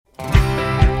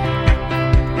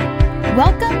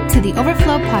Welcome to the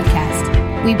Overflow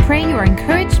Podcast. We pray you are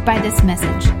encouraged by this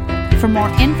message. For more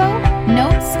info,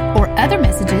 notes, or other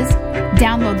messages,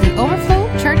 download the Overflow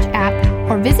Church app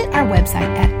or visit our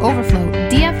website at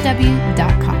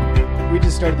overflowdfw.com. We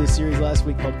just started this series last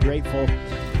week called Grateful.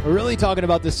 We're really talking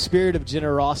about the spirit of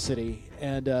generosity.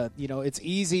 And, it's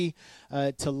easy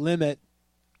to limit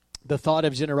the thought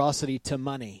of generosity to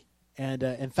money. And,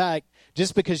 in fact,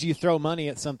 just because you throw money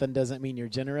at something doesn't mean you're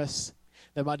generous.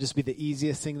 That might just be the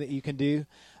easiest thing that you can do.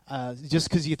 Just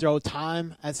because you throw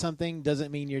time at something doesn't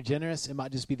mean you're generous. It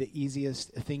might just be the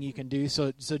easiest thing you can do.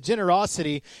 So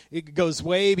generosity, it goes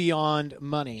way beyond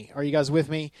money. Are you guys with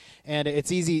me? And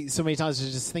it's easy so many times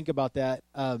to just think about that.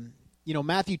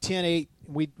 Matthew 10:8,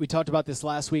 we talked about this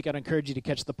last week. I'd encourage you to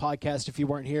catch the podcast if you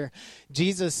weren't here.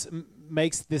 Jesus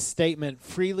makes this statement,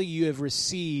 freely you have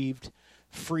received,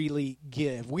 freely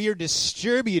give. We are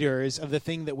distributors of the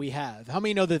thing that we have. How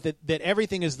many know that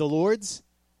everything is the Lord's?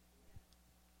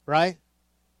 Right?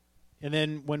 And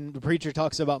then when the preacher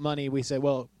talks about money, we say,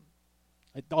 well,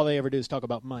 all they ever do is talk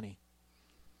about money.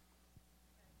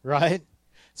 Right?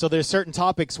 So there's certain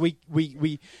topics we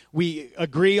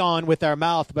agree on with our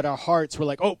mouth, but our hearts, we're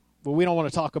like, we don't want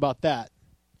to talk about that.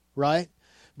 Right?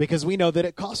 Because we know that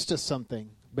it costs us something.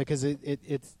 Because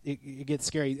it gets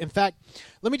scary. In fact,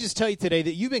 let me just tell you today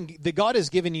that God has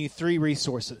given you three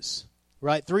resources,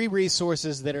 right? Three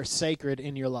resources that are sacred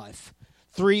in your life.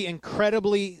 Three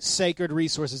incredibly sacred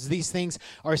resources. These things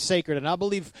are sacred. And I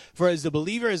believe as the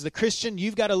believer, as the Christian,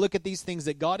 you've got to look at these things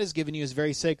that God has given you as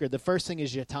very sacred. The first thing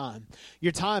is your time.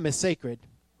 Your time is sacred,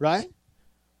 right?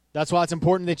 That's why it's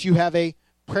important that you have a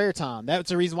prayer time. That's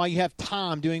the reason why you have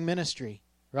time doing ministry,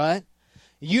 right?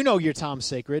 You know your time's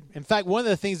sacred. In fact, one of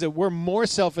the things that we're more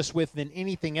selfish with than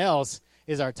anything else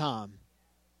is our time.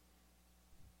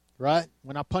 Right?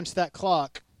 When I punch that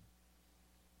clock,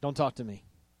 don't talk to me.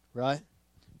 Right?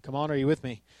 Come on, are you with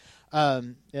me?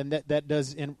 And that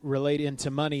does relate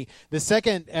into money. The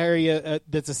second area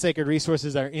that's a sacred resource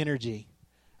is our energy.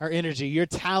 Our energy, your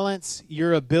talents,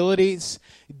 your abilities,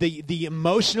 the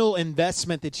emotional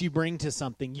investment that you bring to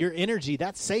something, your energy,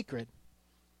 that's sacred.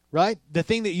 Right? The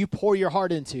thing that you pour your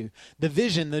heart into, the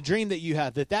vision, the dream that you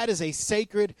have, that is a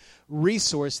sacred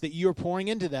resource that you're pouring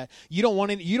into that. You don't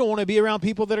want to be around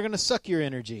people that are going to suck your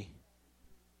energy.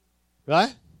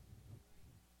 Right?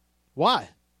 Why?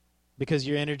 Because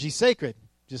your energy's sacred,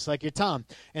 just like your time.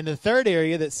 And the third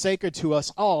area that's sacred to us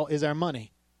all is our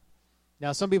money.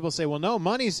 Now, some people say, well, no,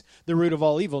 money's the root of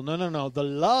all evil. No. The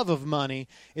love of money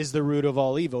is the root of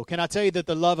all evil. Can I tell you that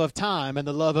the love of time and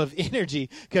the love of energy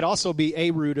could also be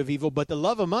a root of evil, but the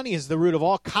love of money is the root of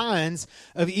all kinds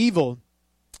of evil.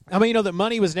 I mean, you know that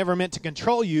money was never meant to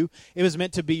control you. It was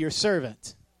meant to be your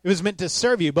servant. It was meant to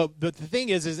serve you. But the thing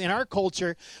is in our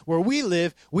culture where we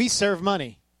live, we serve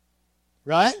money,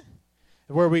 right?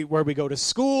 Where we go to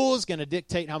school is going to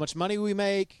dictate how much money we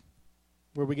make.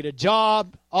 Where we get a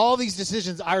job, all these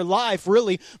decisions, our life,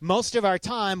 really, most of our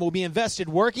time will be invested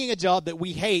working a job that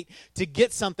we hate to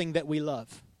get something that we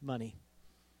love, money.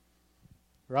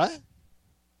 Right?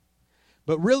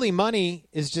 But really, money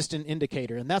is just an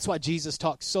indicator, and that's why Jesus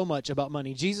talked so much about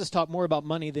money. Jesus talked more about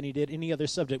money than he did any other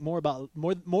subject,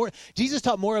 Jesus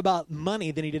talked more about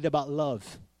money than he did about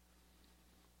love.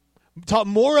 Talked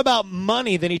more about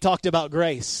money than he talked about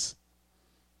grace.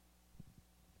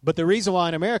 But the reason why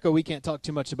in America we can't talk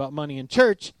too much about money in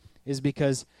church is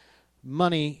because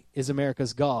money is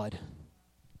America's God.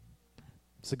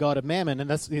 It's the God of mammon.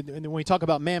 And when we talk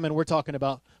about mammon, we're talking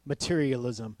about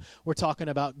materialism. We're talking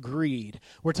about greed.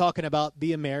 We're talking about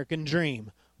the American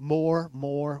dream. More.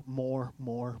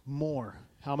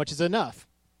 How much is enough?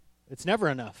 It's never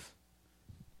enough.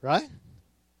 Right?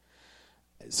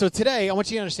 So today, I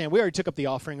want you to understand, we already took up the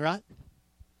offering, right?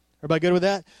 Everybody good with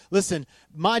that? Listen,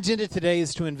 my agenda today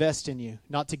is to invest in you,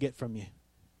 not to get from you.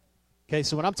 Okay,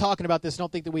 so when I'm talking about this,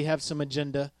 don't think that we have some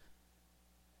agenda,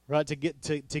 right, to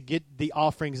get the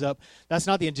offerings up. That's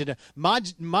not the agenda.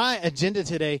 My agenda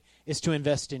today is to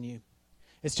invest in you.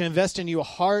 It's to invest in you a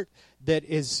heart that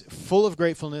is full of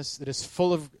gratefulness, that is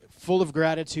full of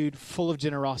gratitude, full of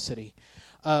generosity.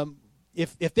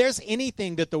 If there's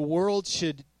anything that the world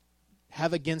should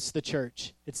have against the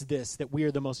church, it's this, that we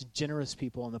are the most generous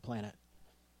people on the planet.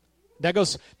 That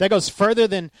goes further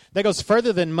than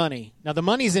money. Now the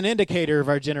money's an indicator of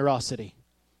our generosity,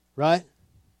 right?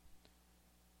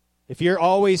 If you're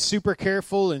always super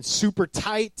careful and super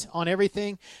tight on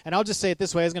everything, and I'll just say it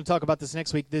this way, I was going to talk about this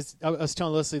next week. I was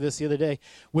telling Leslie this the other day.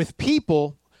 With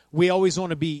people, we always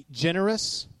want to be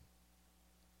generous.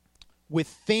 With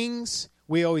things,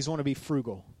 we always want to be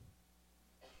frugal.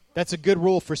 That's a good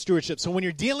rule for stewardship. So when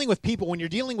you're dealing with people, when you're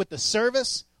dealing with the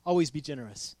service always be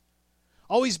generous.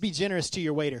 Always be generous to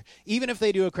your waiter, even if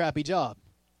they do a crappy job.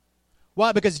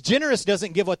 Why? Because generous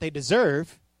doesn't give what they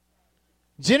deserve.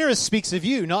 Generous speaks of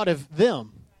you, not of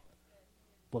them.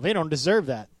 Well, they don't deserve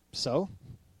that, so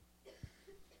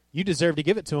you deserve to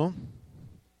give it to them,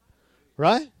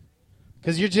 right?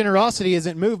 Because your generosity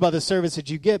isn't moved by the service that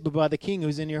you get, but by the King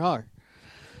who's in your heart.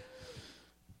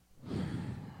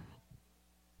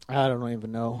 I don't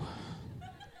even know.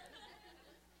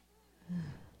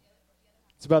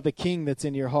 It's about the King that's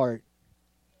in your heart.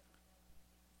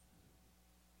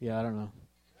 Yeah, I don't know.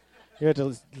 You have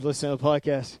to listen to the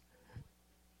podcast.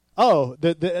 Oh,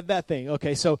 that thing.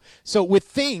 Okay, so with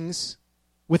things,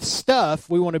 with stuff,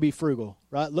 we want to be frugal,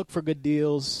 right? Look for good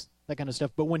deals, that kind of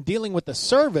stuff. But when dealing with the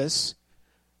service,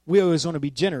 we always want to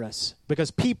be generous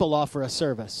because people offer a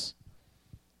service,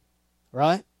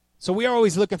 right? So we are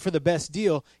always looking for the best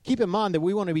deal. Keep in mind that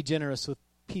we want to be generous with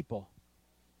people,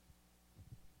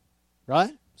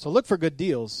 right? So look for good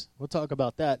deals. We'll talk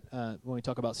about that when we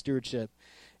talk about stewardship,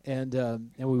 and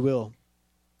we will.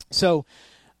 So,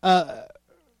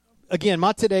 again,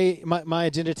 my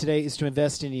agenda today is to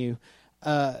invest in you.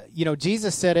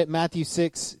 Jesus said it, Matthew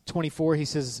 6:24. He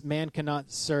says, "Man cannot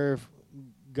serve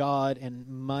God and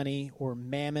money," or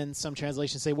mammon. Some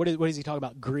translations say, what is he talking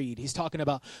about? Greed. He's talking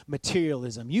about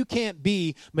materialism. You can't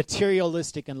be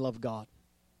materialistic and love God.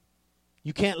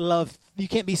 You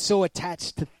can't be so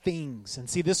attached to things. And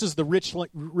see, this is the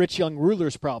rich young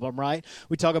ruler's problem, right?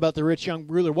 We talk about the rich young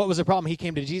ruler. What was the problem? He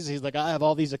came to Jesus. He's like, I have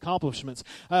all these accomplishments.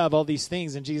 I have all these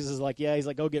things. And Jesus is like, yeah. He's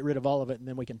like, go get rid of all of it, and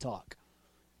then we can talk.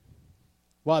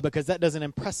 Why? Because that doesn't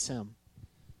impress him.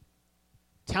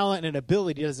 Talent and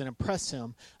ability doesn't impress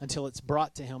him until it's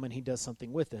brought to him and he does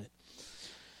something with it.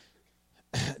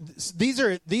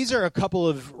 These are a couple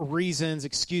of reasons,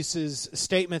 excuses,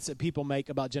 statements that people make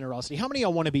about generosity. How many of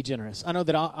y'all want to be generous? I know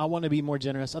that I want to be more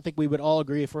generous. I think we would all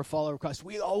agree, if we're a follower of Christ,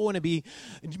 we all want to be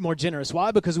more generous.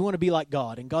 Why? Because we want to be like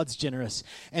God, and God's generous.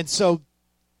 And so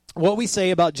what we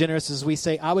say about generous is we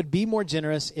say, I would be more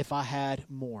generous if I had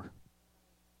more.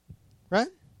 Right?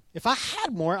 If I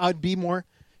had more, I would be more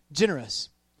generous.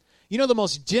 You know, the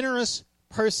most generous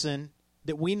person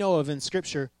that we know of in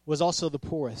Scripture was also the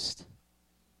poorest.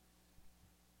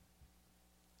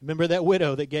 Remember that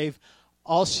widow that gave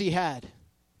all she had?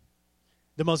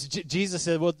 Jesus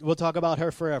said, we'll talk about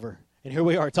her forever. And here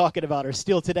we are talking about her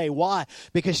still today. Why?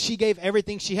 Because she gave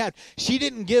everything she had. She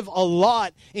didn't give a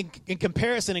lot in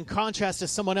comparison, in contrast to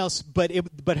someone else, but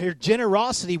her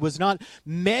generosity was not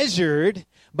measured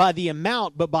by the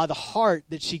amount, but by the heart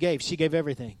that she gave. She gave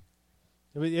everything.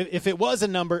 If it was a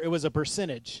number, it was a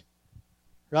percentage,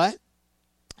 right?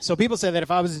 So people say that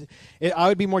I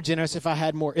would be more generous if I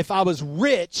had more. If I was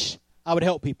rich, I would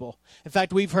help people. In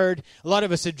fact, we've heard, a lot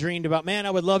of us have dreamed about, man,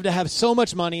 I would love to have so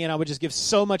much money, and I would just give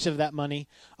so much of that money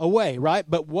away, right?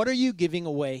 But what are you giving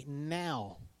away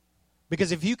now?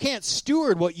 Because if you can't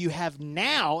steward what you have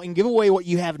now and give away what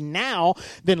you have now,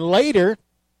 then later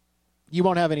you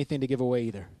won't have anything to give away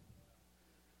either.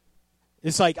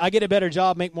 It's like, I get a better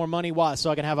job, make more money. Why? So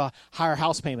I can have a higher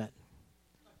house payment.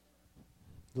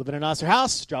 Live in a nicer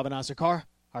house, drive a nicer car,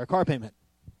 higher car payment.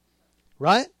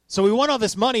 Right? So we want all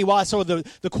this money. Why? So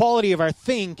the quality of our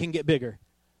thing can get bigger.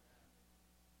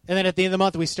 And then at the end of the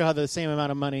month, we still have the same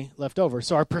amount of money left over.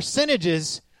 So our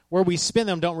percentages, where we spend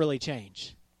them, don't really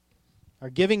change.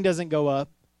 Our giving doesn't go up.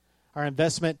 Our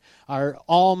investment, our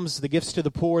alms, the gifts to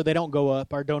the poor, they don't go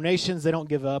up. Our donations, they don't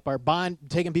give up. Our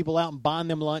taking people out and buying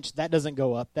them lunch, that doesn't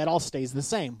go up. That all stays the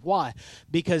same. Why?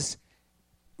 Because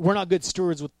we're not good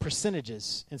stewards with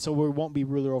percentages, and so we won't be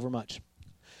ruler over much.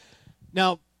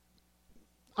 Now,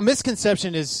 a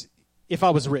misconception is if I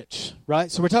was rich, right?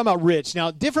 So we're talking about rich.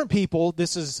 Now, different people,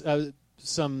 this is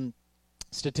some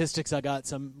statistics I got,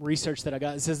 some research that I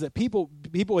got. It says that people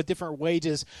with different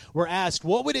wages were asked,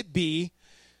 what would it be,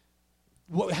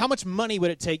 how much money would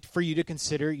it take for you to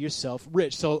consider yourself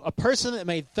rich? So a person that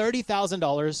made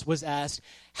 $30,000 was asked,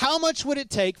 how much would it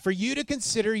take for you to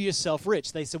consider yourself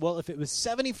rich? They said, well, if it was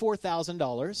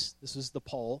 $74,000, this was the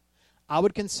poll, I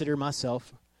would consider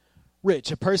myself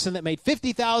rich. A person that made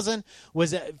 $50,000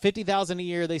 was at $50,000 a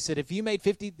year. They said,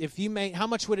 how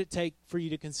much would it take for you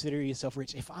to consider yourself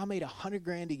rich? If I made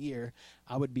 $100,000 a year,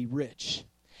 I would be rich.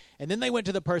 And then they went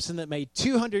to the person that made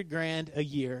 $200,000 a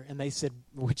year, and they said,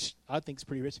 which I think is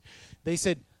pretty rich. They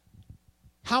said,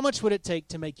 how much would it take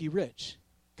to make you rich?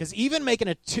 Because even making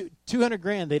a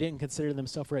 $200,000, they didn't consider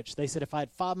themselves rich. They said, if I had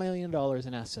 $5 million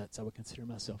in assets, I would consider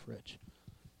myself rich.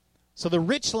 So the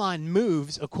rich line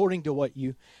moves according to what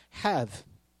you have.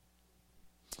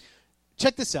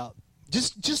 Check this out.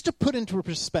 Just to put into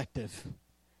perspective,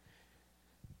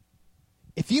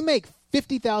 if you make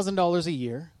 $50,000 a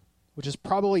year, which is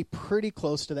probably pretty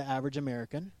close to the average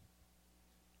American,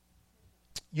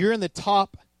 you're in the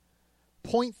top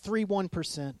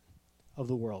 0.31% of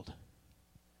the world.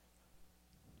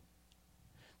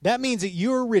 That means that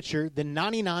you're richer than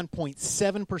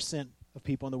 99.7% of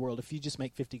people in the world if you just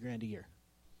make $50,000 a year.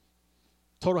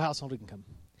 Total household income.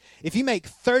 If you make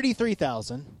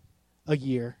 $33,000 a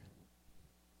year,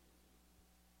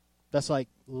 that's like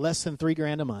less than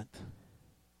 $3,000 a month,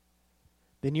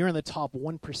 then you're in the top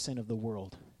 1% of the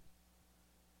world.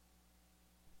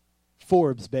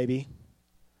 Forbes, baby.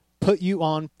 Put you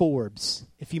on Forbes.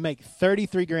 If you make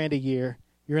 $33,000 a year,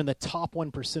 you're in the top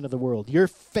 1% of the world. Your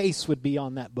face would be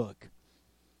on that book.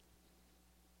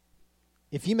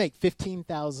 If you make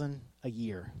 $15,000 a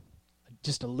year,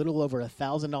 just a little over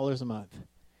 $1,000 a month,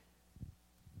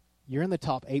 you're in the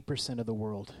top 8% of the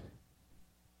world.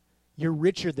 You're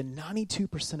richer than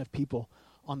 92% of people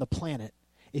on the planet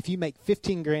if you make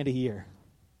 $15,000 a year.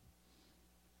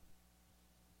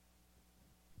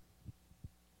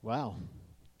 Wow.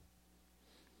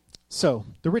 So,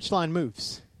 the rich line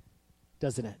moves,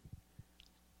 doesn't it?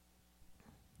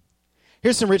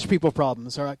 Here's some rich people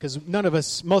problems, all right? Because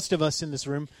most of us in this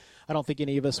room, I don't think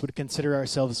any of us would consider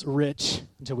ourselves rich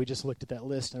until we just looked at that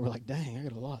list and we're like, dang, I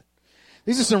got a lot.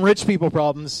 These are some rich people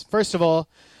problems. First of all,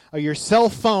 your cell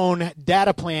phone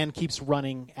data plan keeps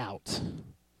running out.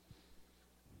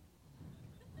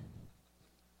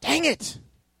 Dang it!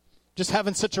 Just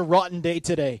having such a rotten day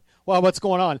today. Well, what's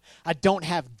going on? I don't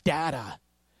have data.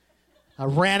 I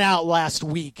ran out last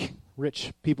week.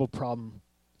 Rich people problem.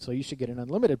 So you should get an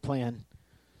unlimited plan.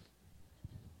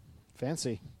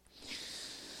 Fancy.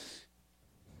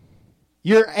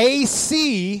 Your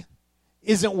AC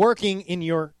isn't working in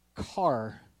your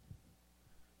car.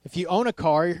 If you own a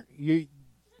car,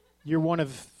 you're one of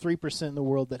 3% in the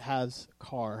world that has a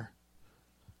car.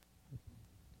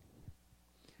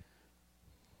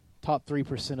 Top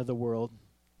 3% of the world.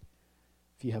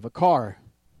 If you have a car,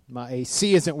 my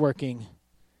AC isn't working.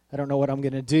 I don't know what I'm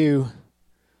going to do.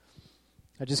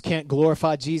 I just can't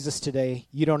glorify Jesus today.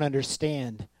 You don't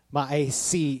understand. My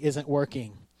AC isn't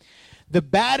working. The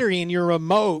battery in your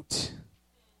remote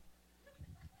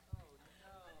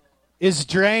is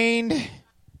drained.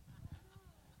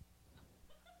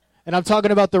 And I'm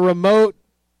talking about the remote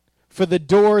for the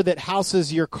door that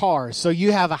houses your car. So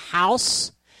you have a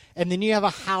house, and then you have a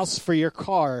house for your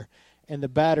car, and the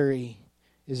battery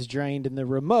is drained in the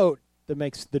remote that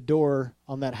makes the door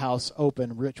on that house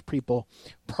open. Rich people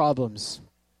problems.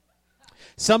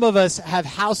 Some of us have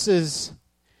houses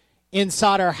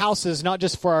inside our houses, not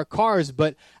just for our cars,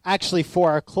 but actually for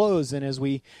our clothes. And as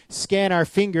we scan our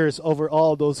fingers over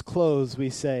all those clothes, we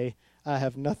say, I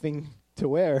have nothing to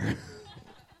wear.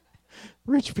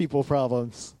 Rich people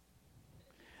problems.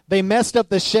 They messed up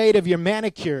the shade of your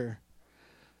manicure.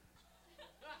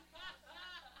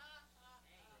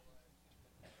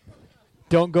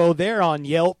 Don't go there on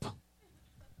Yelp.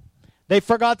 They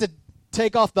forgot to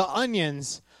take off the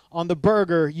onions on the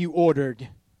burger you ordered.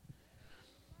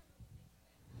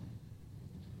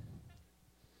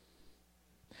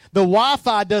 The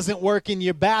Wi-Fi doesn't work in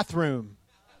your bathroom.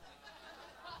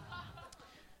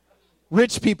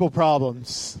 Rich people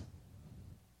problems.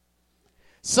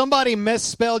 Somebody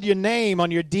misspelled your name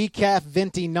on your decaf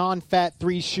venti non-fat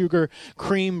 3-sugar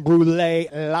cream brulee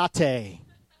latte.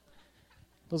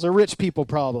 Those are rich people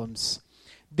problems.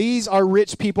 These are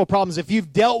rich people problems. If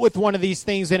you've dealt with one of these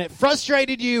things and it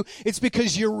frustrated you, it's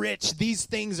because you're rich. These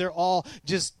things are all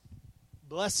just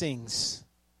blessings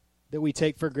that we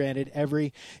take for granted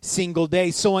every single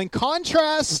day. So in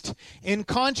contrast,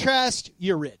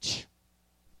 you're rich.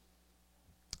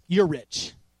 You're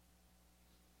rich.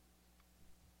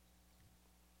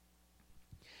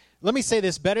 Let me say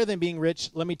this, better than being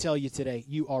rich, let me tell you today,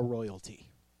 you are royalty.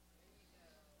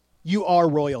 You are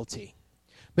royalty.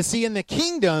 But see, in the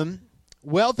kingdom,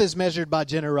 wealth is measured by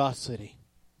generosity.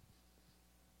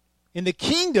 In the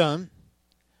kingdom,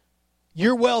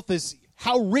 your wealth is,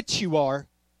 how rich you are,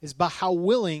 is by how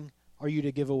willing are you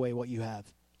to give away what you have.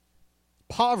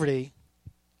 Poverty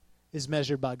is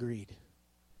measured by greed.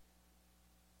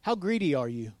 How greedy are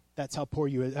you? That's how poor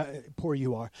you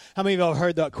are. How many of you have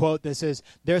heard that quote that says,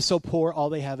 they're so poor, all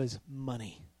they have is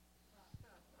money?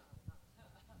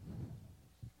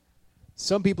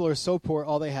 Some people are so poor,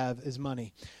 all they have is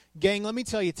money. Gang, let me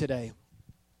tell you today,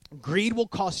 greed will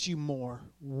cost you more,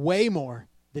 way more,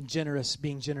 than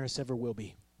being generous ever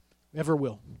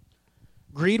will.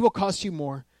 Greed will cost you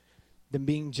more than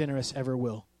being generous ever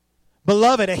will.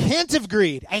 Beloved, a hint of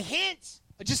greed,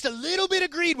 just a little bit of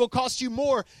greed will cost you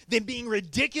more than being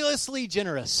ridiculously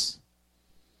generous.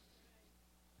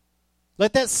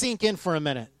 Let that sink in for a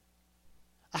minute.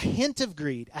 A hint of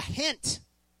greed, a hint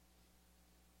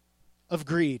of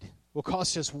greed will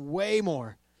cost us way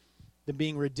more than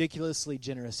being ridiculously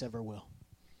generous ever will.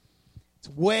 It's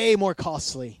way more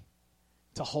costly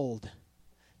to hold,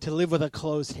 to live with a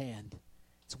closed hand.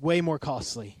 It's way more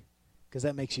costly because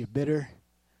that makes you bitter.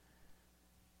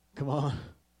 Come on.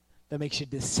 That makes you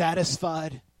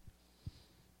dissatisfied.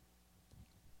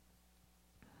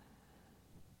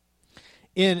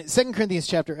 In 2 Corinthians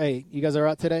chapter 8, you guys are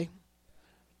out today?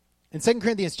 In 2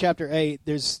 Corinthians chapter 8,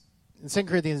 in 2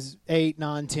 Corinthians 8,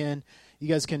 9, 10, you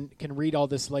guys can read all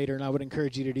this later, and I would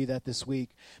encourage you to do that this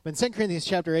week. But in 2 Corinthians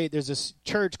chapter 8, there's this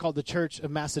church called the Church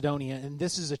of Macedonia, and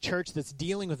this is a church that's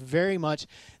dealing with they're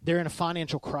in a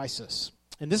financial crisis.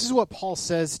 And this is what Paul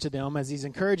says to them as he's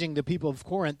encouraging the people of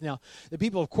Corinth. Now, the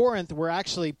people of Corinth were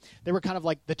kind of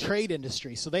like the trade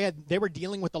industry. So they were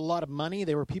dealing with a lot of money.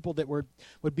 They were people that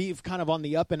would be kind of on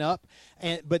the up and up.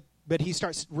 But he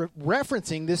starts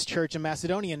referencing this church in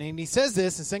Macedonia. And he says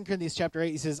this in 2 Corinthians chapter 8.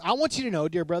 He says, I want you to know,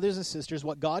 dear brothers and sisters,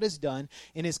 what God has done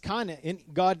in his kindness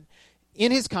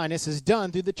has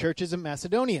done through the churches of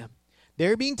Macedonia.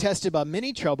 They're being tested by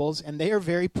many troubles, and they are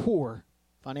very poor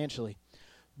financially.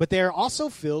 But they are also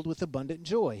filled with abundant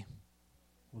joy.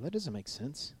 Well, that doesn't make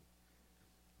sense.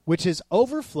 Which has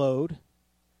overflowed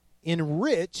in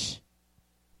rich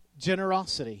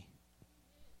generosity.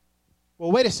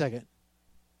 Well, wait a second.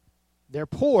 They're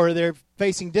poor, they're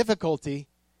facing difficulty,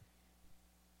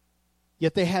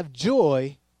 yet they have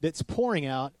joy that's pouring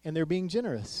out, and they're being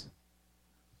generous.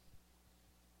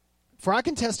 For I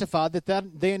can testify that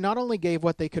they not only gave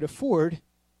what they could afford,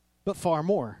 but far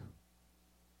more.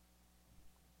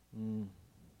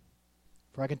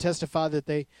 For I can testify that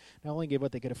they not only gave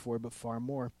what they could afford, but far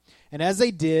more. And as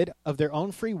they did of their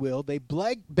own free will, they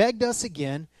begged us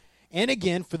again and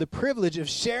again for the privilege of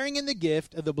sharing in the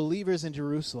gift of the believers in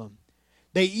Jerusalem.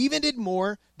 They even did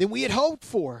more than we had hoped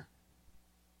for.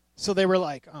 So they were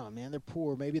like, oh man, they're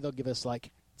poor. Maybe they'll give us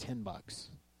like $10.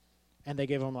 And they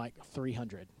gave them like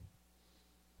 300.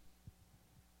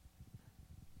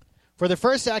 For the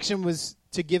first action was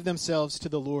to give themselves to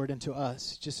the Lord and to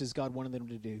us, just as God wanted them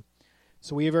to do.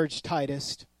 So we have urged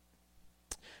Titus,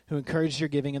 who encouraged your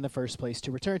giving in the first place,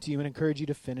 to return to you and encourage you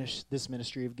to finish this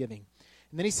ministry of giving.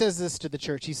 And then he says this to the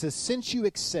church. He says, since you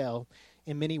excel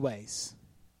in many ways,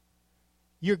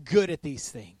 you're good at these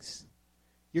things.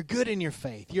 You're good in your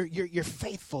faith. You're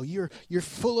faithful. You're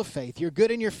full of faith. You're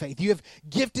good in your faith. You have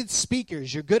gifted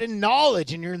speakers. You're good in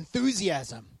knowledge and your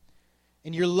enthusiasm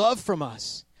and your love from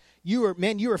us. You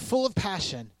are full of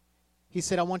passion. He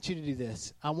said, I want you to do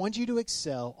this. I want you to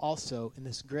excel also in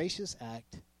this gracious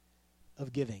act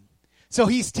of giving. So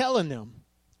he's telling them,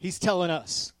 he's telling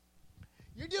us,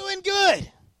 you're doing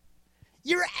good.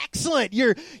 You're excellent.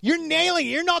 You're nailing it.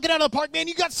 You're knocking it out of the park, man.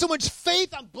 You got so much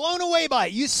faith. I'm blown away by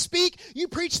it. You speak. You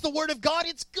preach the word of God.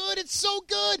 It's good. It's so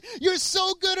good. You're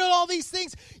so good at all these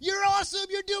things. You're awesome.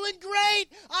 You're doing great.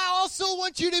 I also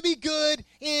want you to be good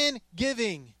in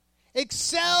giving.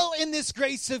 Excel in this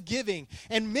grace of giving.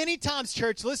 And many times,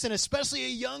 church, listen, especially a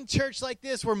young church like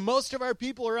this where most of our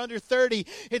people are under 30,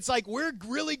 it's like we're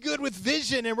really good with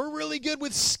vision and we're really good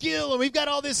with skill and we've got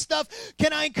all this stuff.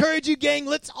 Can I encourage you, gang?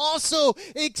 Let's also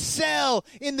excel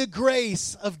in the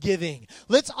grace of giving.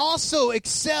 Let's also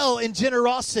excel in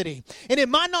generosity. And it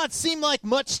might not seem like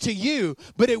much to you,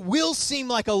 but it will seem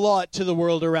like a lot to the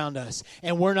world around us.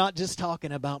 And we're not just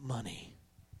talking about money.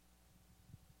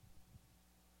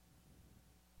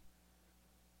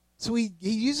 So he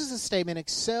uses the statement,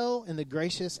 excel in the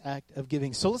gracious act of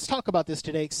giving. So let's talk about this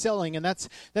today, excelling, and that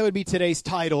would be today's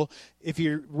title if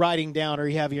you're writing down or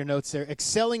you have your notes there,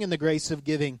 excelling in the grace of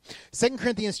giving. 2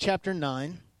 Corinthians chapter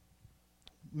 9,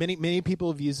 many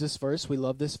people have used this verse. We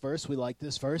love this verse. We like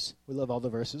this verse. We love all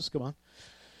the verses. Come on.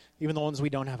 Even the ones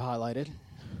we don't have highlighted.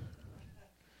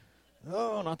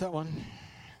 Oh, not that one.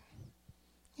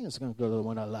 I'm just going to go to the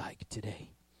one I like today.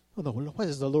 Oh, what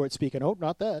is the Lord speaking? Oh,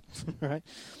 not that. All right.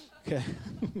 Okay.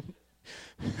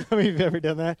 How many of you have ever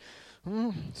done that?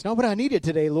 It's not what I needed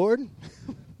today, Lord.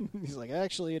 He's like,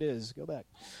 actually it is. Go back.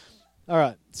 All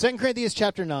right. 2 Corinthians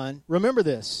chapter 9. Remember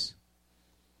this.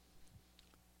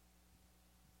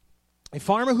 A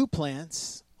farmer who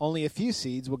plants only a few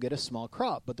seeds will get a small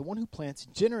crop, but the one who plants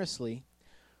generously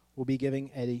will be giving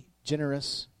a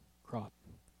generous crop.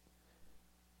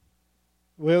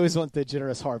 We always want the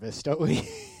generous harvest, don't we?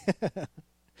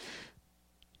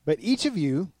 But each of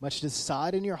you must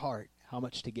decide in your heart how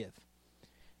much to give.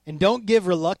 And don't give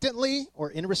reluctantly or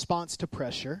in response to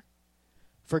pressure,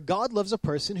 for God loves a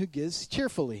person who gives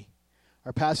cheerfully.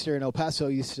 Our pastor in El Paso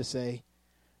used to say,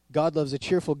 God loves a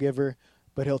cheerful giver,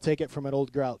 but he'll take it from an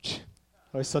old grouch.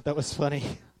 I always thought that was funny.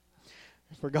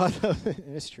 For God,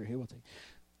 it's true. He will take.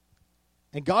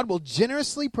 And God will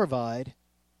generously provide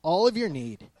all of your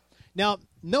need. Now,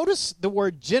 notice the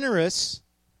word generous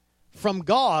from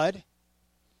God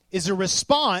is a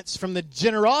response from the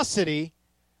generosity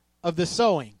of the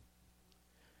sowing.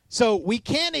 So we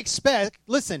can't expect,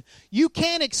 listen, you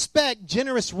can't expect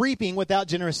generous reaping without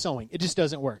generous sowing. It just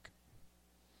doesn't work.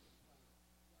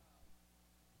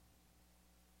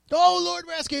 Oh, Lord,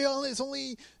 we're asking all this.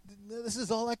 This is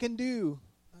all I can do.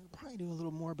 I can probably do a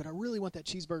little more, but I really want that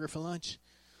cheeseburger for lunch.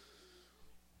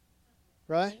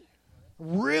 Right?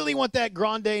 Really want that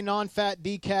grande, non-fat,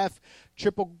 decaf,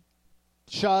 triple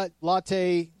shot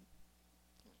latte.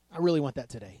 I really want that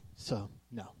today. So,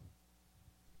 no.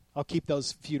 I'll keep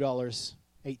those few dollars,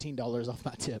 $18 off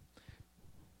my tip.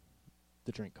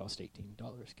 The drink cost $18, in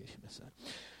case you missed that.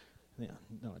 Yeah,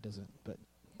 no, it doesn't, but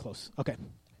close. Okay.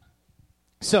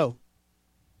 So,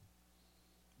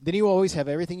 then you will always have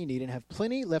everything you need and have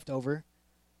plenty left over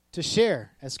to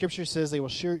share. As Scripture says, they will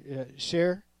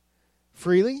share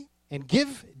freely and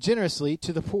give generously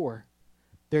to the poor.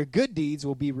 Their good deeds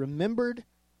will be remembered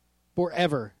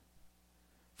forever.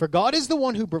 For God is the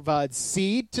one who provides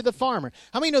seed to the farmer.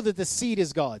 How many know that the seed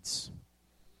is God's?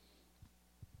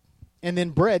 And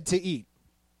then bread to eat.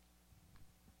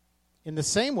 In the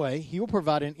same way, he will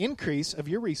provide an increase of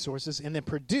your resources and then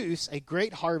produce a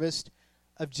great harvest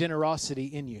of generosity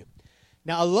in you.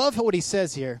 Now, I love what he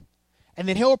says here. And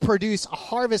then he'll produce a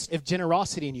harvest of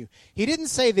generosity in you. He didn't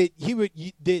say that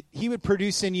he would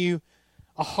produce in you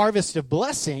a harvest of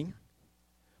blessing,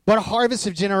 but a harvest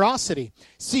of generosity.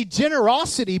 See,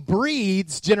 generosity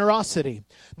breeds generosity.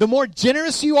 The more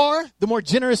generous you are, the more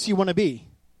generous you want to be.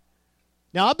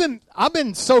 Now, I've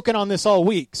been soaking on this all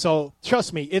week, so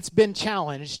trust me, it's been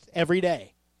challenged every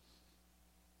day.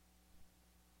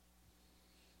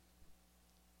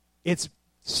 It's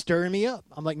stirring me up.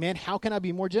 I'm like, man, how can I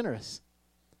be more generous?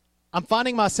 I'm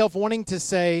finding myself wanting to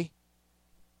say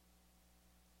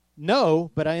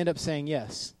no, but I end up saying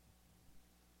yes.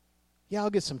 Yeah, I'll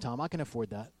get some time. I can afford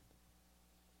that.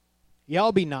 Yeah,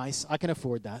 I'll be nice. I can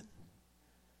afford that.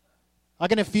 I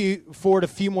can afford a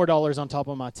few more dollars on top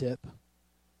of my tip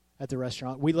at the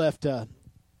restaurant. We left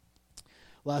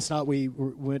last night. We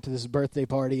went to this birthday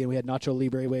party, and we had Nacho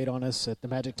Libre wait on us at the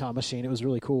Magic Time Machine. It was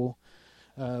really cool.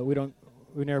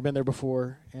 We've never been there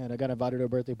before, and I got invited to a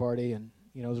birthday party, and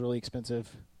it was really expensive.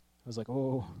 I was like,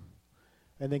 oh.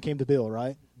 And then came the bill,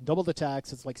 right? Double the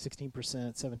tax. It's like 16%,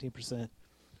 17%.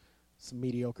 It's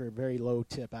mediocre, very low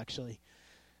tip, actually.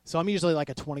 So I'm usually like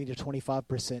a 20 to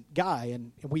 25% guy,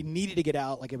 and we needed to get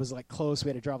out. Like, it was like close. We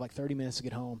had to drive like 30 minutes to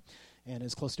get home, and it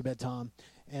was close to bedtime.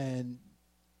 And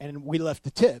we left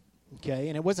the tip, okay?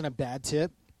 And it wasn't a bad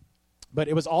tip, but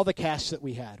it was all the cash that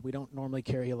we had. We don't normally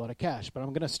carry a lot of cash, but I'm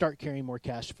going to start carrying more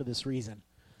cash for this reason.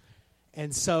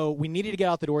 And so we needed to get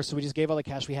out the door, so we just gave all the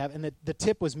cash we have. And the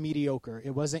tip was mediocre.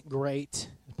 It wasn't great,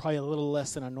 probably a little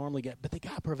less than I normally get, but the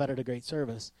guy provided a great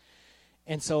service.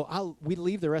 And so we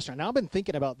leave the restaurant. Now, I've been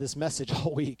thinking about this message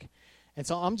all week. And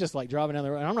so I'm just like driving down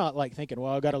the road. And I'm not like thinking,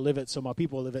 well, I've got to live it so my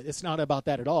people will live it. It's not about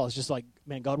that at all. It's just like,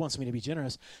 man, God wants me to be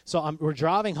generous. So we're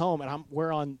driving home, and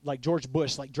we're on like George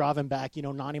Bush, like driving back,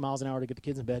 90 miles an hour to get the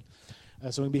kids in bed.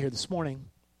 So we can be here this morning.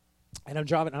 And I'm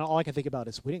driving, and all I can think about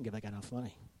is we didn't give that guy enough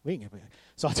money. We didn't give it.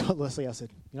 So I told Leslie, I said,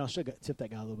 I should tip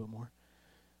that guy a little bit more.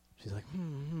 She's like,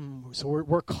 So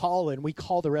we're calling. We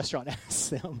call the restaurant and ask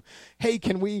them, hey,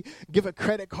 can we give a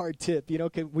credit card tip?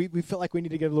 Can we feel like we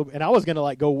need to give a little bit. And I was going to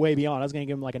like go way beyond. I was going to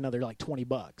give them like another like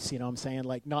 $20. You know what I'm saying?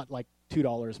 Like not like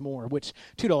 $2 more, which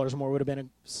 $2 more would have been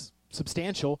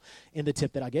substantial in the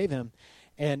tip that I gave him.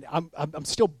 And I'm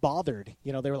still bothered.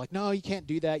 They were like, no, you can't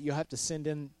do that. You have to send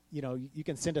in, you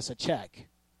can send us a check.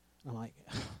 I'm like,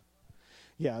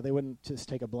 yeah, they wouldn't just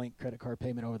take a blank credit card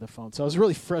payment over the phone. So I was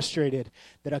really frustrated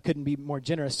that I couldn't be more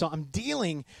generous. So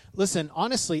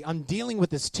honestly, I'm dealing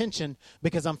with this tension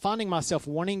because I'm finding myself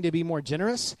wanting to be more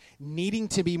generous, needing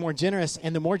to be more generous.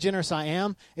 And the more generous I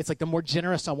am, it's like the more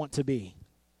generous I want to be.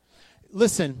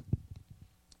 Listen,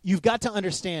 you've got to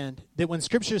understand that when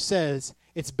Scripture says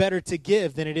it's better to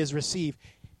give than it is receive,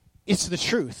 it's the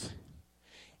truth.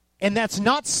 And that's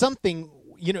not something,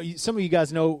 some of you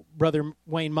guys know Brother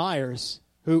Wayne Myers,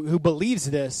 who believes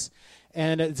this,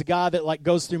 and it's a guy that like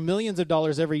goes through millions of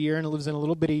dollars every year and lives in a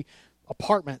little bitty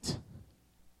apartment.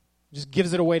 Just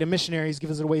gives it away to missionaries,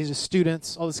 gives it away to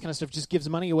students, all this kind of stuff, just gives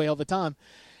money away all the time.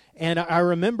 And I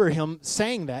remember him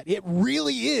saying that. It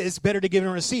really is better to give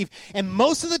and receive. And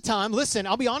most of the time, listen,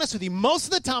 I'll be honest with you, most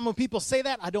of the time when people say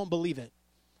that, I don't believe it.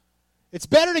 It's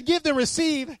better to give than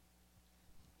receive.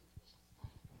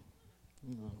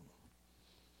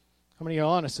 How many are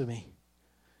honest with me?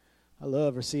 I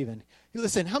love receiving.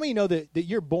 Listen, how many know that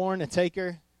you're born a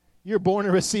taker? You're born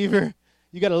a receiver.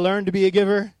 You got to learn to be a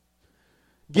giver.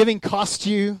 Giving costs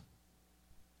you.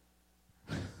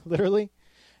 Literally.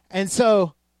 And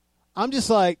so I'm just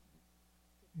like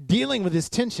dealing with this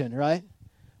tension, right?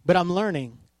 But I'm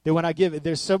learning that when I give it,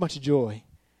 there's so much joy.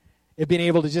 It being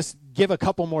able to just give a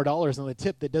couple more dollars on the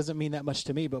tip that doesn't mean that much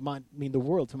to me, but might mean the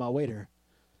world to my waiter.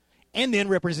 And then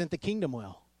represent the kingdom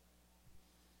well.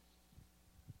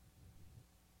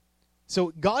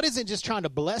 So God isn't just trying to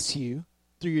bless you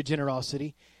through your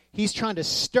generosity. He's trying to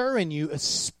stir in you a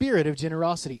spirit of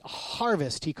generosity, a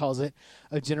harvest, he calls it,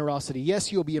 of generosity.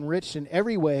 Yes, you'll be enriched in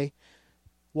every way.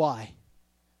 Why?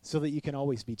 So that you can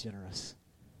always be generous.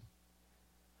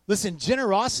 Listen,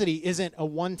 generosity isn't a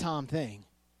one-time thing.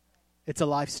 It's a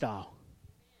lifestyle.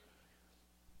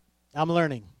 I'm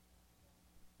learning.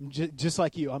 Just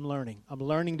like you, I'm learning. I'm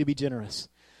learning to be generous.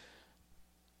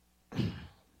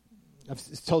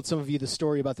 I've told some of you the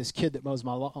story about this kid that mows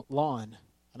my lawn.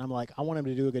 And I'm like, I want him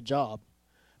to do a good job.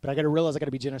 But I got to realize I got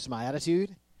to be generous with my attitude.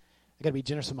 I got to be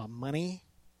generous with my money.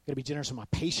 I got to be generous with my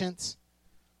patience.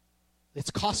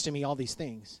 It's costing me all these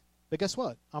things. But guess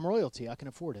what? I'm royalty. I can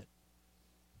afford it.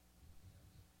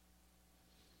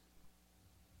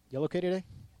 Y'all okay today?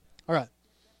 All right.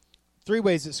 3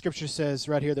 ways that Scripture says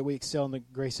right here that we excel in the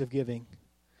grace of giving.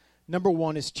 Number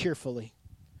 1 is cheerfully.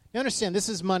 You understand, this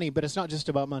is money, but it's not just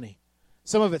about money.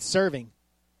 Some of it's serving.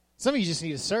 Some of you just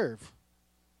need to serve.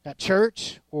 At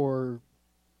church or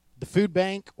the food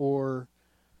bank or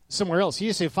somewhere else. You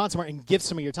just need to find somewhere and give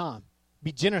some of your time.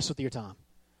 Be generous with your time.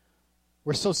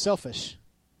 We're so selfish.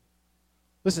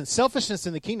 Listen, selfishness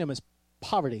in the kingdom is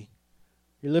poverty.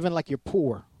 You're living like you're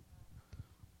poor.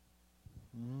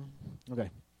 Okay.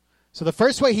 So the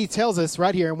first way he tells us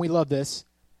right here, and we love this,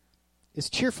 is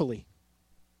cheerfully.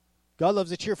 God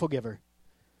loves a cheerful giver.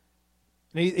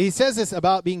 And he says this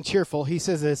about being cheerful. He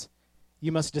says this,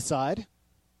 you must decide.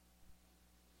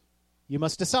 You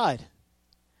must decide.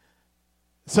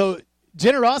 So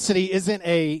generosity isn't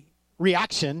a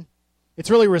reaction. It's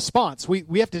really a response.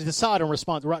 We have to decide on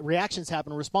response. Reactions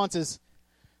happen. Responses,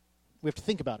 we have to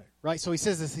think about it, right? So he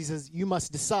says this. He says, you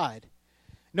must decide.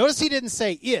 Notice he didn't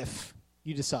say if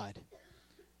you decide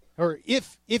or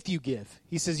if you give.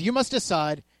 He says you must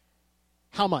decide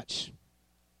how much.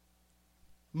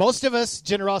 Most of us,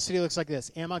 generosity looks like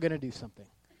this. Am I going to do something?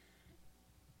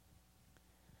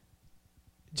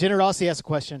 Generosity asks a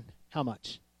question, how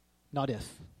much? Not if.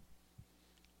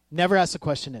 Never asks a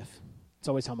question if. It's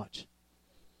always how much.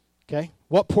 Okay?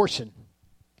 What portion?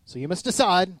 So you must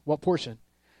decide what portion.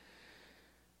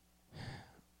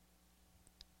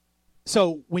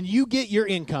 So when you get your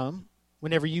income,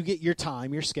 whenever you get your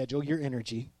time, your schedule, your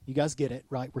energy, you guys get it,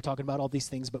 right? We're talking about all these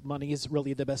things, but money is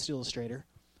really the best illustrator.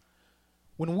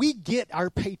 When we get our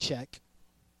paycheck,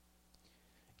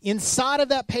 inside of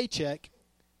that paycheck,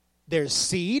 there's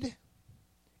seed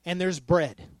and there's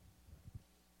bread,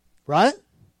 right?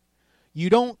 You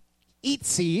don't eat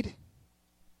seed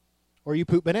or you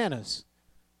poop bananas.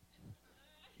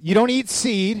 You don't eat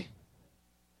seed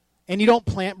and you don't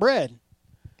plant bread.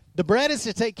 The bread is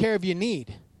to take care of your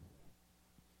need.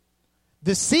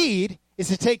 The seed is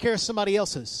to take care of somebody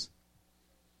else's.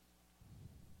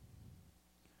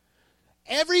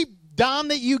 Every dime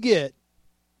that you get,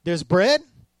 there's bread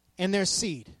and there's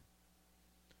seed.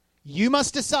 You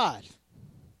must decide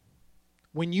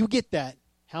when you get that,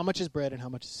 how much is bread and how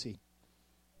much is seed.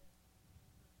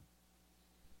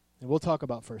 And we'll talk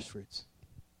about first fruits.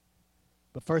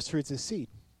 But first fruits is seed.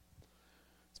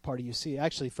 It's part of your seed.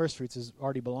 Actually, first fruits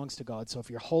already belongs to God. So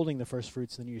if you're holding the first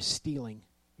fruits, then you're stealing.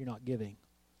 You're not giving.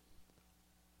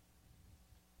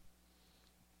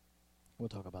 We'll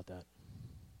talk about that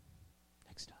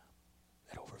next time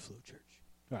at Overflow Church.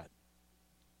 All right.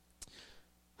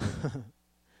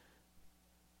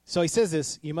 So he says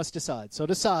this, you must decide. So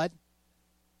decide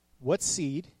what's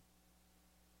seed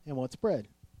and what's bread.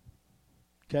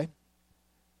 Okay?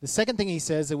 The second thing he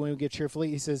says that when we give cheerfully,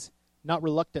 he says, not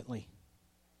reluctantly.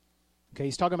 Okay,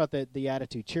 he's talking about the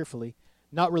attitude, cheerfully,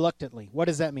 not reluctantly. What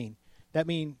does that mean? That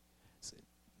means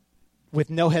with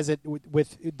no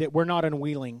with that we're not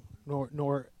unwilling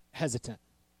nor hesitant.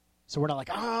 So we're not like,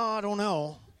 I don't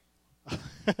know.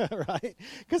 Right?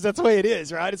 Because that's the way it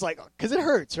is, right? It's like, because it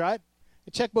hurts, right?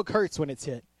 The checkbook hurts when it's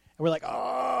hit. And we're like,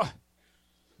 oh.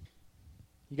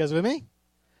 You guys with me?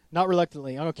 Not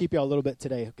reluctantly. I'm going to keep you all a little bit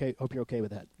today. Okay, hope you're okay with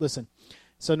that. Listen.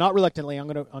 So not reluctantly, I'm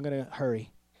going to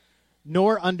hurry.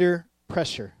 Nor under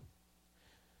pressure.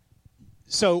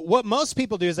 So what most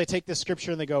people do is they take this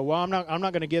scripture and they go, well, I'm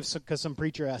not going to give because some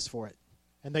preacher asked for it.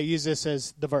 And they use this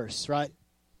as the verse, right?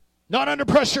 Not under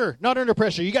pressure. Not under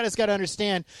pressure. You guys got to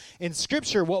understand, in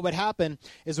Scripture, what would happen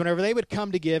is whenever they would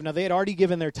come to give, now they had already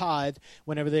given their tithe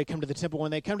whenever they come to the temple.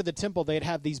 When they come to the temple, they'd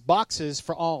have these boxes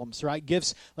for alms, right?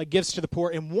 Gifts, like gifts to the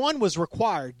poor. And one was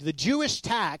required. The Jewish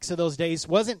tax of those days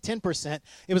wasn't 10%.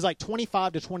 It was like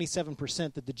 25 to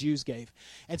 27% that the Jews gave.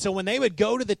 And so when they would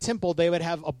go to the temple, they would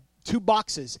have two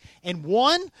boxes. And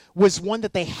one was one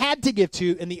that they had to give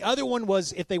to, and the other one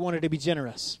was if they wanted to be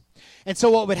generous. And so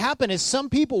what would happen is some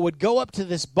people would go up to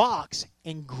this box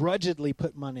and grudgingly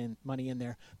put money in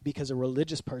there because a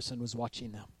religious person was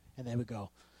watching them. And they would go,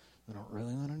 I don't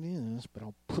really want to do this, but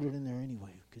I'll put it in there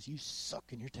anyway because you suck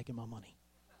and you're taking my money.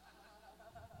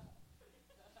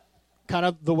 Kind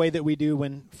of the way that we do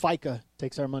when FICA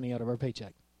takes our money out of our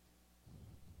paycheck.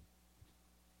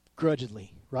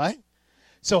 Grudgingly, right?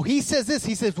 So he says this.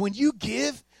 He says, when you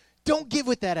give, don't give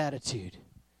with that attitude.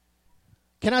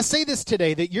 Can I say this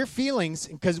today, that your feelings,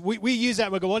 because we use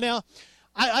that, we go, well, now,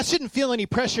 I shouldn't feel any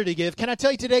pressure to give. Can I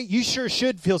tell you today, you sure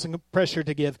should feel some pressure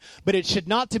to give, but it should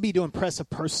not to be to impress a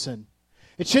person.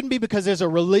 It shouldn't be because there's a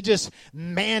religious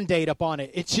mandate upon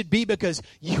it. It should be because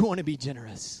you want to be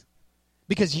generous,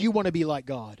 because you want to be like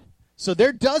God. So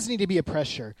there does need to be a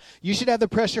pressure. You should have the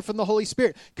pressure from the Holy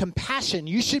Spirit. Compassion.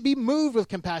 You should be moved with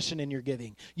compassion in your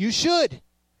giving. You should.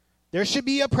 There should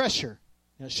be a pressure.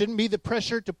 Now, it shouldn't be the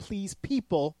pressure to please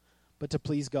people, but to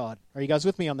please God. Are you guys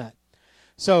with me on that?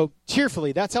 So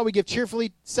cheerfully. That's how we give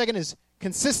cheerfully. Second is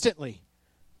consistently.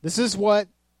 This is what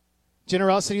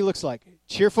generosity looks like.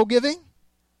 Cheerful giving,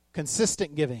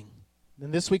 consistent giving.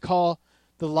 And this we call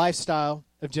the lifestyle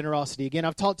of generosity. Again,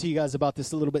 I've talked to you guys about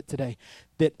this a little bit today,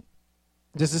 that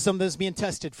this is something that's being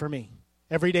tested for me.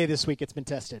 Every day this week it's been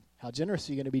tested. How generous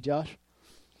are you going to be, Josh?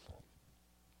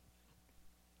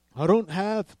 I don't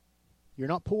have. You're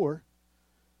not poor.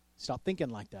 Stop thinking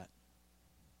like that.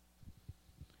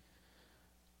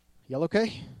 Y'all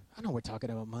okay? I know we're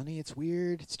talking about money. It's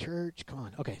weird. It's church. Come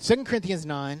on. Okay, 2 Corinthians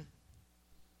 9.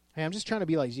 Hey, I'm just trying to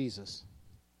be like Jesus.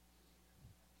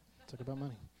 Talk about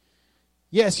money.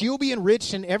 Yes, you'll be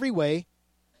enriched in every way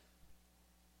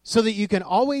so that you can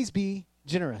always be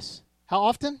generous. How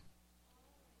often?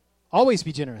 Always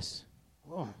be generous.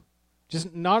 Whoa.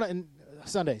 Just not on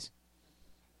Sundays.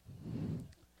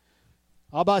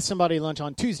 I'll buy somebody lunch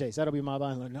on Tuesdays. That'll be my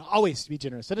buying lunch. No, always be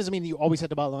generous. That doesn't mean you always have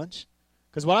to buy lunch.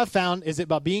 Because what I've found is that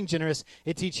by being generous,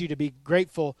 it teaches you to be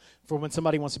grateful for when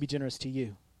somebody wants to be generous to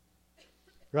you.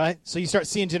 Right? So you start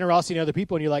seeing generosity in other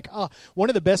people, and you're like, oh, one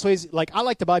of the best ways, like I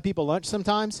like to buy people lunch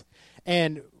sometimes,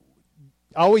 and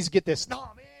I always get this, no,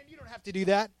 man, you don't have to do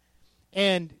that.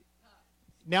 And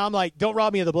now I'm like, don't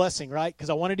rob me of the blessing, right? Because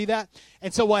I want to do that.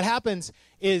 And so what happens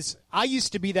is I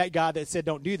used to be that guy that said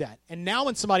don't do that. And now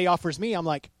when somebody offers me, I'm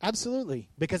like, absolutely,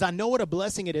 because I know what a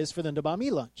blessing it is for them to buy me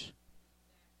lunch.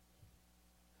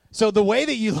 So the way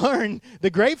that you learn the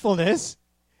gratefulness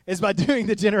is by doing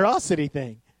the generosity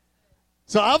thing.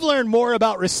 So I've learned more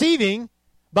about receiving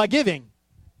by giving.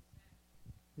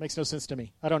 Makes no sense to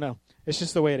me. I don't know. It's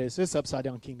just the way it is. It's upside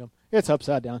down kingdom. It's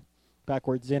upside down.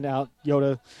 Backwards, in, out,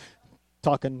 Yoda,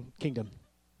 talking kingdom.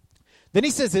 Then he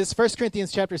says this, 1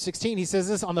 Corinthians chapter 16, he says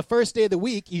this, on the first day of the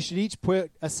week, you should each put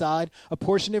aside a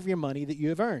portion of your money that you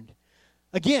have earned.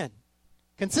 Again,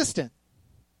 consistent.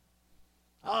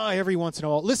 Oh, every once in a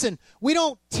while. Listen, we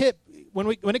don't tip. When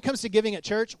it comes to giving at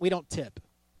church, we don't tip.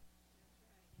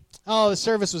 Oh, the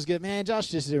service was good. Man, Josh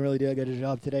just didn't really do a good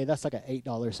job today. That's like an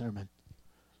 $8 sermon.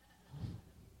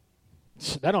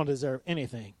 That don't deserve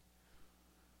anything.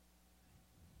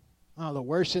 Oh, the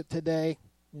worship today.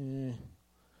 I'm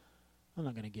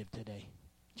not going to give today.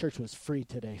 Church was free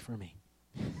today for me.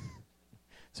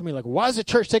 Somebody like, why is the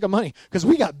church taking money? Because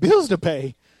we got bills to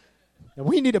pay. And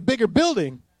we need a bigger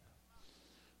building.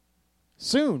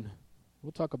 Soon.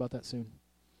 We'll talk about that soon.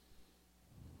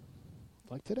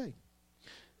 Like today.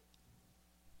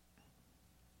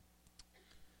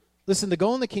 Listen, the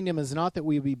goal in the kingdom is not that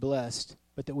we be blessed,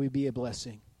 but that we be a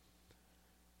blessing.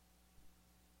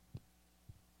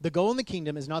 The goal in the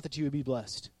kingdom is not that you would be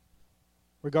blessed.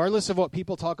 Regardless of what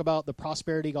people talk about, the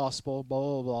prosperity gospel, blah,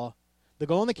 blah, blah. The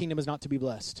goal in the kingdom is not to be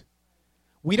blessed.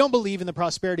 We don't believe in the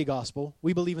prosperity gospel.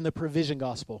 We believe in the provision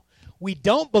gospel. We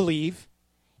don't believe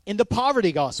in the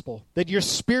poverty gospel, that you're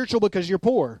spiritual because you're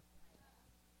poor.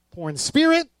 Poor in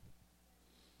spirit.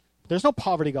 There's no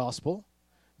poverty gospel.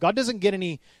 God doesn't get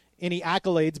any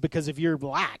accolades because of your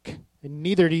lack, and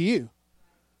neither do you.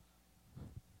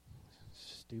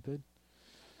 Stupid.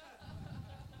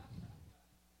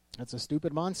 That's a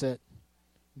stupid mindset.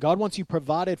 God wants you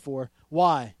provided for.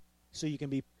 Why? So you can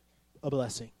be a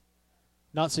blessing.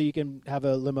 Not so you can have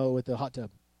a limo with a hot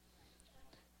tub.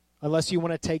 Unless you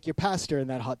want to take your pastor in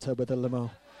that hot tub with a limo.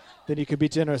 then you could be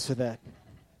generous with that.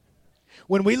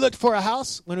 When we looked for a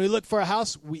house,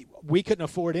 we couldn't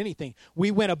afford anything.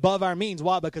 We went above our means.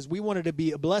 Why? Because we wanted to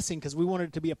be a blessing, because we wanted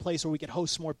it to be a place where we could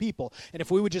host more people. And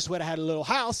if we would have had a little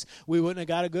house, we wouldn't have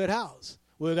got a good house.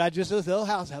 We would have got just this little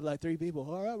house, have like 3 people.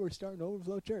 All right, we're starting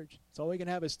Overflow Church. So all we can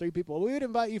have is 3 people. We would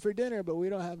invite you for dinner, but we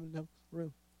don't have enough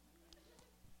room.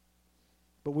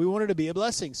 But we wanted to be a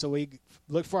blessing, so we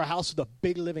looked for a house with a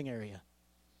big living area.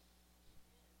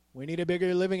 We need a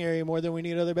bigger living area more than we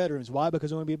need other bedrooms. Why?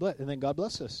 Because we want to be blessed. And then God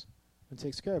blesses us and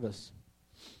takes care of us.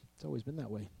 It's always been that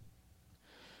way.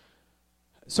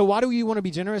 So why do you want to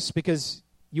be generous? Because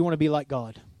you want to be like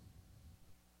God.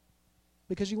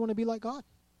 Because you want to be like God.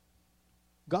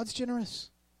 God's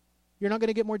generous. You're not going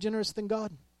to get more generous than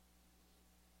God.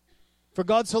 For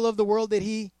God so loved the world that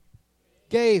he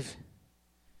gave.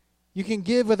 You can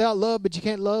give without love, but you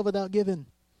can't love without giving.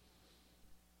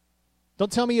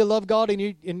 Don't tell me you love God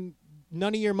and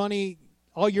none of your money,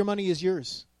 all your money is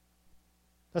yours.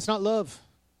 That's not love.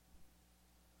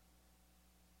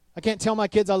 I can't tell my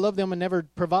kids I love them and never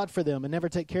provide for them and never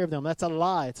take care of them. That's a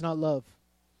lie. It's not love.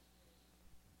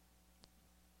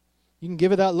 You can give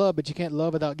without love, but you can't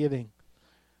love without giving.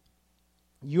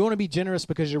 You want to be generous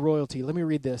because you're royalty. Let me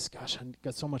read this. Gosh, I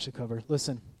got so much to cover.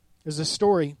 Listen, there's a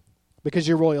story because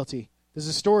you're royalty. There's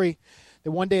a story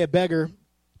that one day a beggar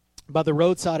by the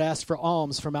roadside asked for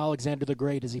alms from Alexander the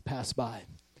Great as he passed by.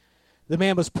 The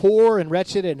man was poor and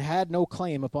wretched and had no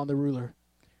claim upon the ruler,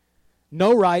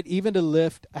 no right even to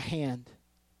lift a hand.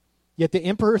 Yet the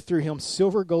emperor threw him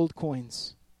silver gold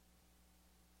coins.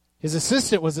 His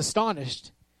assistant was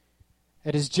astonished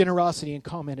at his generosity and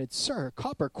commented, "Sir,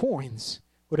 copper coins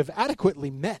would have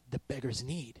adequately met the beggar's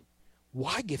need.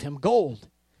 Why give him gold?"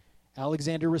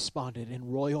 Alexander responded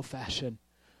in royal fashion,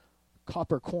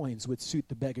 "Copper coins would suit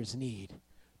the beggar's need,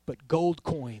 but gold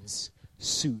coins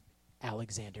suit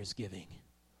Alexander's giving."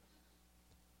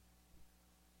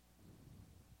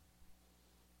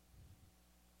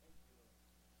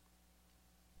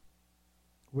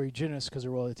 We're generous because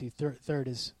of royalty. Third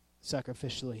is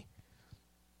sacrificially.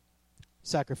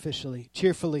 Sacrificially.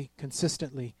 Cheerfully,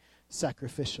 consistently,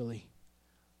 sacrificially.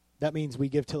 That means we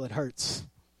give till it hurts.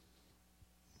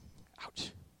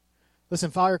 Ouch. Listen,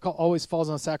 fire always falls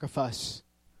on sacrifice.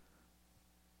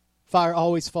 Fire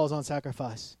always falls on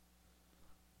sacrifice.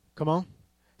 Come on.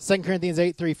 2 Corinthians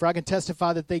 8:3, "For I can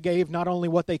testify that they gave not only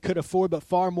what they could afford, but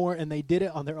far more, and they did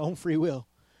it on their own free will."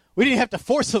 We didn't have to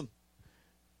force them.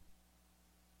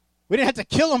 We didn't have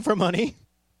to kill them for money.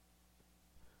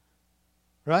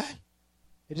 Right?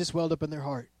 It just welled up in their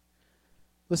heart.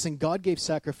 Listen, God gave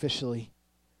sacrificially.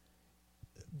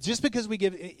 Just because we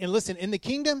give, and listen, in the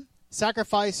kingdom,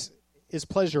 sacrifice is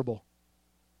pleasurable.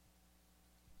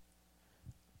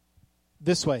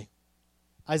 This way,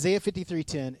 Isaiah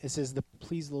 53:10, it says, "The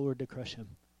please the Lord to crush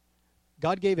him."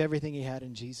 God gave everything he had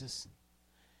in Jesus.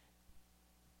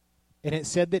 And it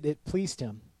said that it pleased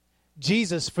him.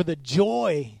 Jesus, for the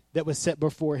joy that was set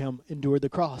before him, endured the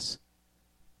cross.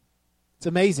 It's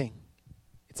amazing.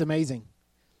 It's amazing.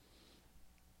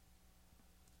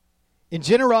 In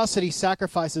generosity,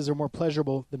 sacrifices are more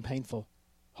pleasurable than painful.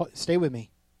 Stay with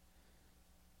me.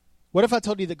 What if I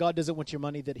told you that God doesn't want your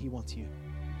money, that he wants you?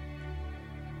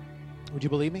 Would you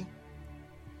believe me?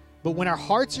 But when our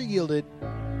hearts are yielded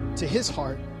to his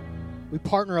heart, we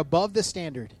partner above the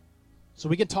standard. So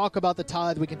we can talk about the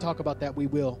tithe, we can talk about that, we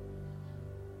will.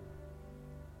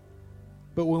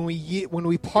 But when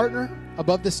we partner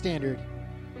above the standard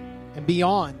and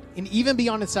beyond, and even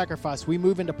beyond the sacrifice, we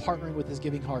move into partnering with his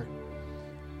giving heart.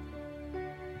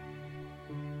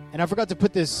 And I forgot to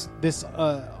put this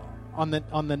on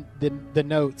the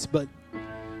notes, but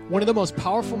one of the most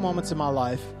powerful moments in my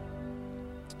life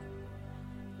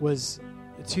was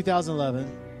in 2011,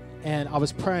 and I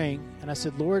was praying, and I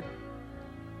said, "Lord,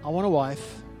 I want a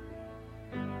wife."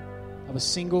 I was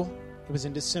single. It was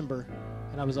in December,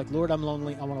 and I was like, "Lord, I'm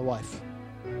lonely. I want a wife.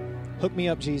 Hook me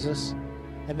up, Jesus."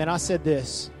 And then I said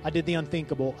this. I did the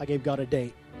unthinkable. I gave God a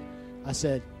date. I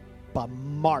said, by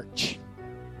March.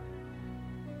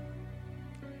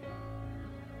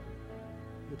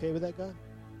 You okay with that, God?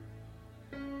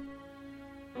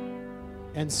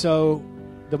 And so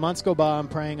the months go by. I'm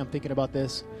praying. I'm thinking about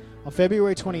this. On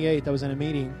February 28th, I was in a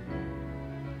meeting.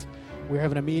 We were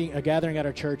having a gathering at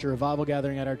our church, a revival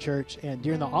gathering at our church. And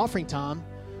during the offering time,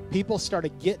 people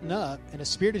started getting up, and a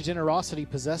spirit of generosity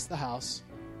possessed the house.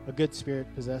 A good spirit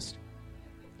possessed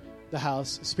the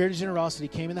house. A spirit of generosity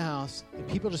came in the house, and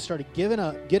people just started getting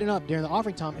up during the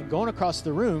offering time and going across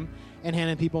the room and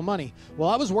handing people money. Well,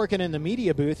 I was working in the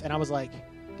media booth, and I was like,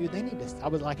 dude, they need to, I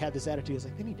was like, had this attitude. I was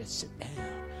like, they need to sit down.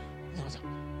 And I was like,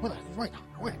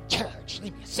 We're in church.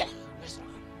 Leave me alone. Listen,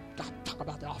 talk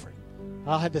about the offering.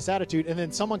 I had this attitude, and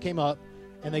then someone came up,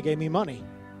 and they gave me money.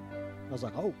 I was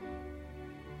like, oh.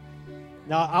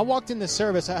 Now, I walked in this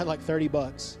service. I had like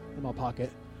 $30 in my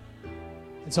pocket.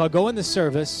 And so I go in this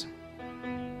service,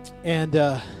 and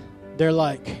they're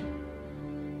like,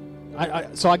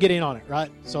 so I get in on it, right?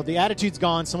 So the attitude's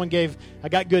gone. I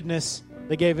got goodness.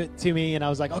 They gave it to me, and I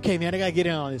was like, okay, man, I got to get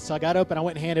in on this. So I got up, and I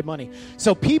went and handed money.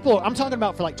 So I'm talking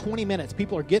about for like 20 minutes,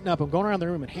 people are getting up and going around the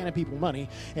room and handing people money,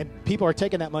 and people are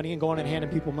taking that money and going and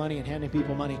handing people money and handing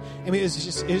people money. I mean, it was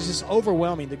just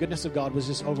overwhelming. The goodness of God was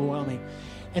just overwhelming.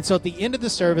 And so at the end of the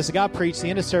service, the guy preached, the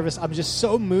end of the service, I'm just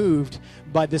so moved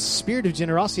by this spirit of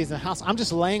generosity in the house. I'm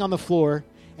just laying on the floor,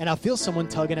 and I feel someone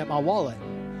tugging at my wallet.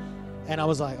 And I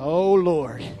was like, oh,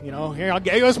 Lord, here I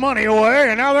gave us money away,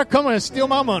 and now they're coming to steal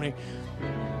my money.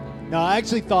 Now, I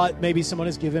actually thought maybe someone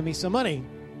has given me some money,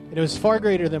 and it was far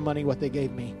greater than money what they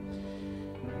gave me.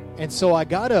 And so I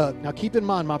got up. Now, keep in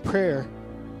mind my prayer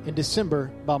in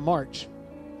December by March.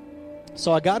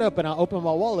 So I got up, and I opened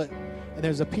my wallet, and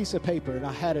there's a piece of paper, and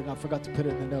I had it, and I forgot to put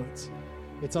it in the notes.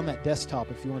 It's on that desktop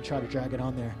if you want to try to drag it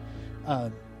on there.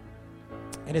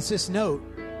 And it's this note,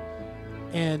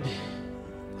 and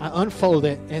I unfold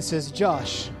it, and it says,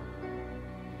 Josh.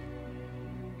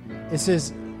 It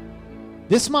says,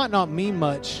 this might not mean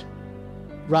much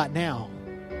right now,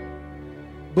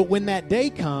 but when that day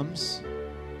comes,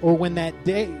 or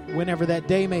whenever that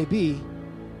day may be,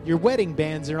 your wedding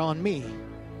bands are on me.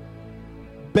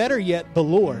 Better yet, the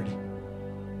Lord.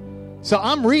 So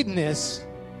I'm reading this,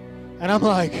 and I'm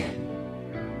like,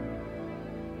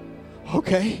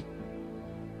 okay,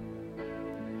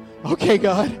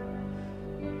 God,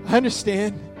 I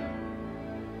understand.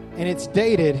 And it's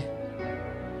dated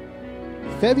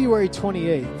February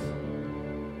 28th.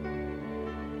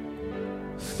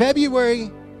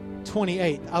 February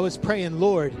 28th. I was praying,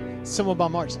 Lord, some of my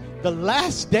March. The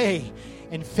last day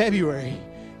in February,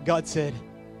 God said,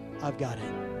 I've got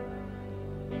it.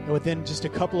 And within just a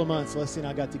couple of months, Leslie and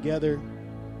I got together.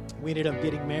 We ended up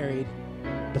getting married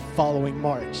the following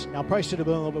March. Now, I probably should have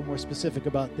been a little bit more specific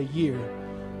about the year,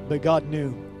 but God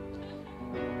knew.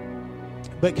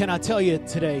 But can I tell you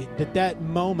today that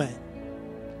moment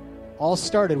all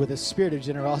started with a spirit of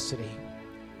generosity.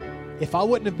 If I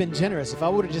wouldn't have been generous, if I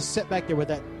would have just sat back there with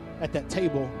at that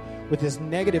table with this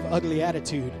negative, ugly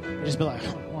attitude and just been like,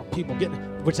 I want people getting,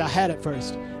 which I had at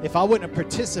first. If I wouldn't have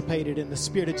participated in the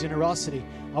spirit of generosity,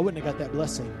 I wouldn't have got that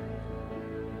blessing.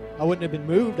 I wouldn't have been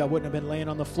moved. I wouldn't have been laying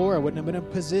on the floor. I wouldn't have been in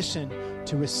a position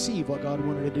to receive what God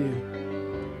wanted to do.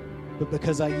 But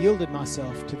because I yielded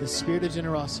myself to the spirit of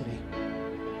generosity,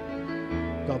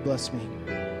 God bless me.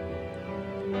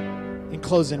 In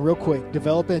closing, real quick,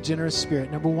 develop a generous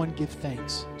spirit. Number one, give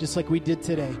thanks. Just like we did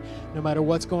today, no matter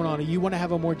what's going on. You want to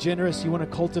have a more generous, you want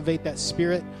to cultivate that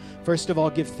spirit, first of all,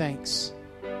 give thanks.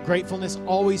 Gratefulness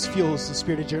always fuels the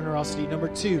spirit of generosity. Number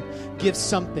two, give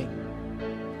something.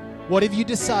 What have you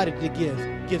decided to give?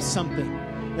 Give something.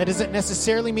 That doesn't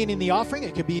necessarily mean in the offering.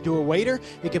 It could be to a waiter.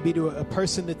 It could be to a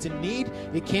person that's in need.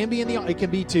 It can be it can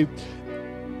be to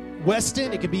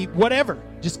Weston. It could be whatever.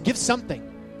 Just give something.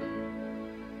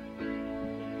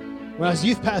 When I was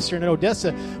youth pastor in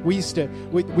Odessa, we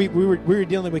were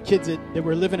dealing with kids that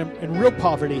were living in real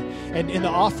poverty, and in the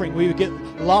offering we would get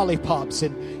lollipops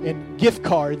and gift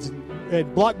cards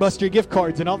and Blockbuster gift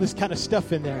cards and all this kind of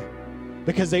stuff in there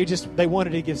because they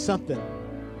wanted to give something.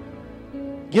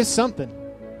 Give something.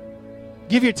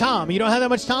 Give your time. You don't have that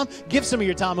much time? Give some of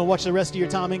your time and watch the rest of your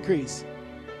time increase.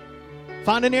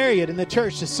 Find an area in the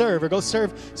church to serve or go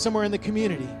serve somewhere in the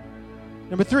community.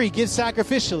 Number three, give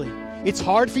sacrificially. It's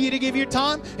hard for you to give your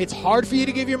time. It's hard for you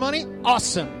to give your money.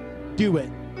 Awesome. Do it.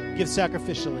 Give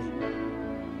sacrificially.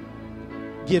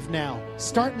 Give now.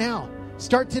 Start now.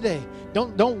 Start today.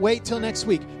 Don't wait till next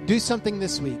week. Do something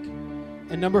this week.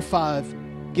 And number five,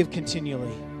 give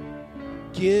continually.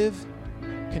 Give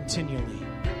continually.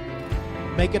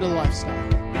 Make it a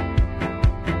lifestyle.